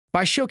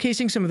By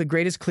showcasing some of the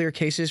greatest clear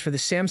cases for the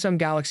Samsung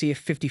Galaxy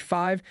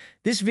A55,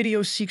 this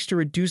video seeks to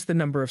reduce the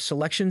number of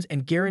selections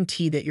and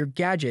guarantee that your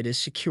gadget is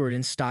secured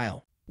in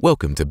style.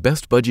 Welcome to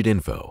Best Budget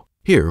Info.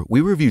 Here,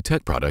 we review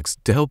tech products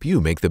to help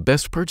you make the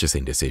best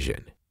purchasing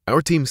decision.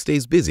 Our team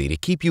stays busy to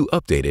keep you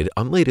updated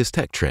on latest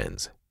tech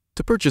trends.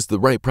 To purchase the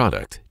right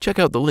product, check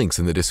out the links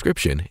in the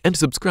description and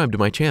subscribe to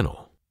my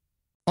channel.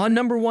 On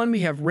number 1, we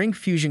have Ringke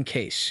Fusion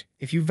Case.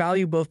 If you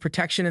value both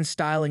protection and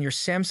style in your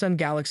Samsung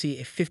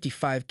Galaxy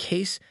A55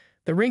 case,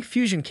 the Ringke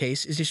Fusion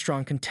Case is a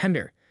strong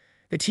contender.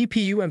 The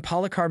TPU and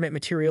polycarbonate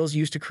materials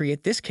used to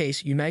create this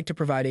case unite to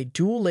provide a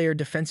dual-layered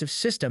defensive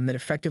system that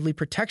effectively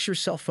protects your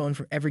cell phone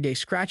from everyday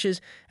scratches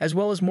as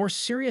well as more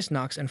serious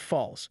knocks and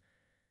falls.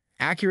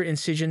 Accurate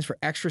incisions for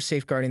extra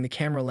safeguarding the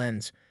camera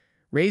lens,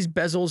 raised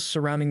bezels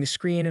surrounding the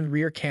screen and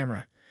rear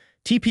camera,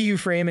 TPU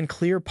frame and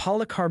clear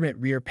polycarbonate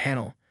rear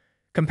panel,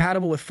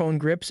 compatible with phone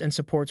grips and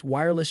supports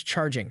wireless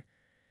charging.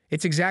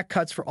 Its exact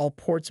cuts for all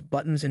ports,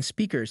 buttons, and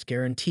speakers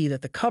guarantee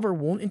that the cover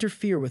won't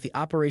interfere with the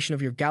operation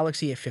of your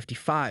Galaxy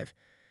A55.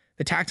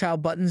 The tactile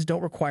buttons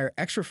don't require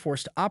extra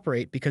force to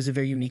operate because of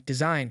their unique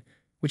design,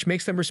 which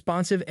makes them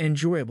responsive and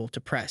enjoyable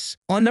to press.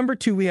 On number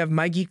 2, we have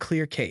Migeec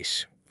Clear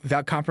Case.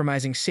 Without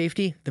compromising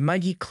safety, the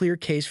Migeec Clear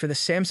Case for the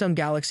Samsung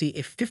Galaxy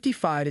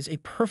A55 is a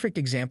perfect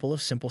example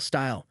of simple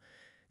style.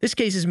 This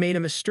case is made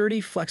of a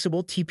sturdy,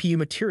 flexible TPU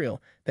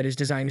material that is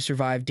designed to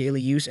survive daily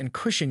use and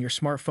cushion your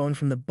smartphone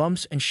from the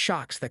bumps and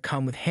shocks that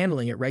come with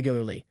handling it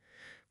regularly.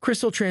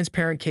 Crystal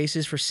transparent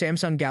cases for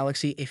Samsung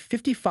Galaxy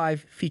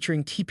A55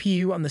 featuring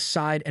TPU on the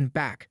side and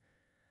back.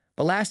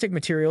 Elastic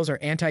materials are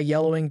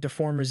anti-yellowing,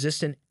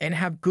 deform-resistant, and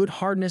have good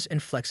hardness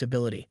and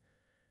flexibility.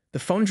 The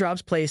phone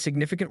drops play a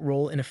significant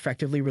role in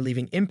effectively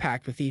relieving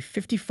impact with the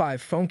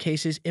 55 phone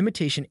case's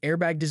imitation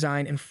airbag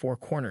design and 4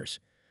 corners.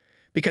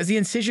 Because the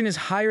incision is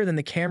higher than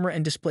the camera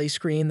and display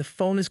screen, the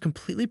phone is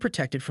completely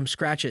protected from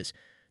scratches.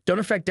 Don't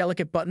affect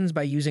delicate buttons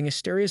by using a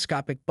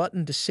stereoscopic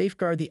button to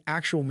safeguard the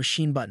actual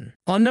machine button.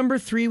 On number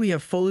 3, we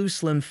have Foluu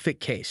Slim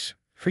Fit Case.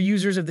 For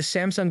users of the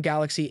Samsung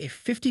Galaxy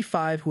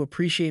A55 who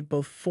appreciate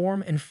both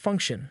form and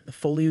function, the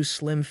Foluu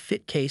Slim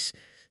Fit Case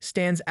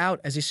stands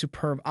out as a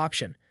superb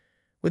option.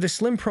 With a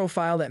slim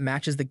profile that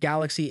matches the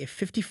Galaxy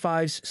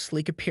A55's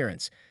sleek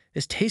appearance,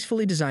 this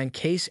tastefully designed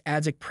case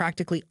adds a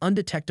practically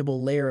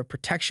undetectable layer of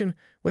protection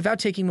without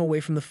taking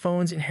away from the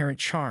phone's inherent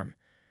charm.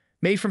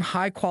 Made from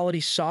high-quality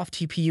soft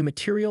TPU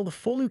material, the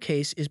Foluu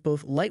case is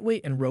both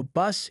lightweight and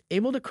robust,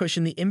 able to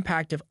cushion the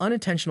impact of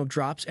unintentional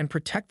drops and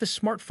protect the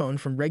smartphone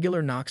from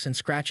regular knocks and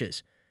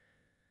scratches.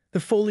 The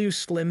Foluu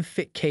Slim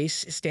Fit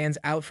Case stands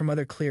out from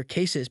other clear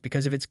cases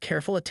because of its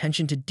careful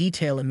attention to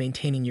detail in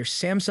maintaining your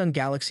Samsung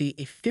Galaxy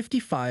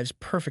A55's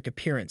perfect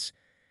appearance.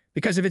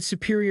 Because of its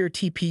superior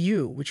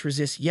TPU, which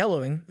resists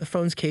yellowing, the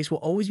phone's case will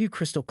always be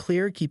crystal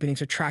clear, keeping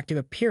its attractive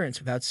appearance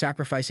without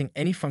sacrificing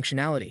any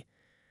functionality.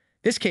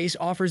 This case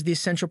offers the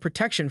essential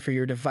protection for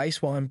your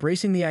device while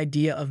embracing the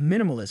idea of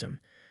minimalism.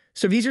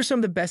 So these are some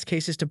of the best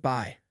cases to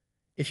buy.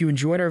 If you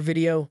enjoyed our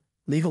video,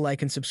 leave a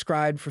like and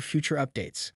subscribe for future updates.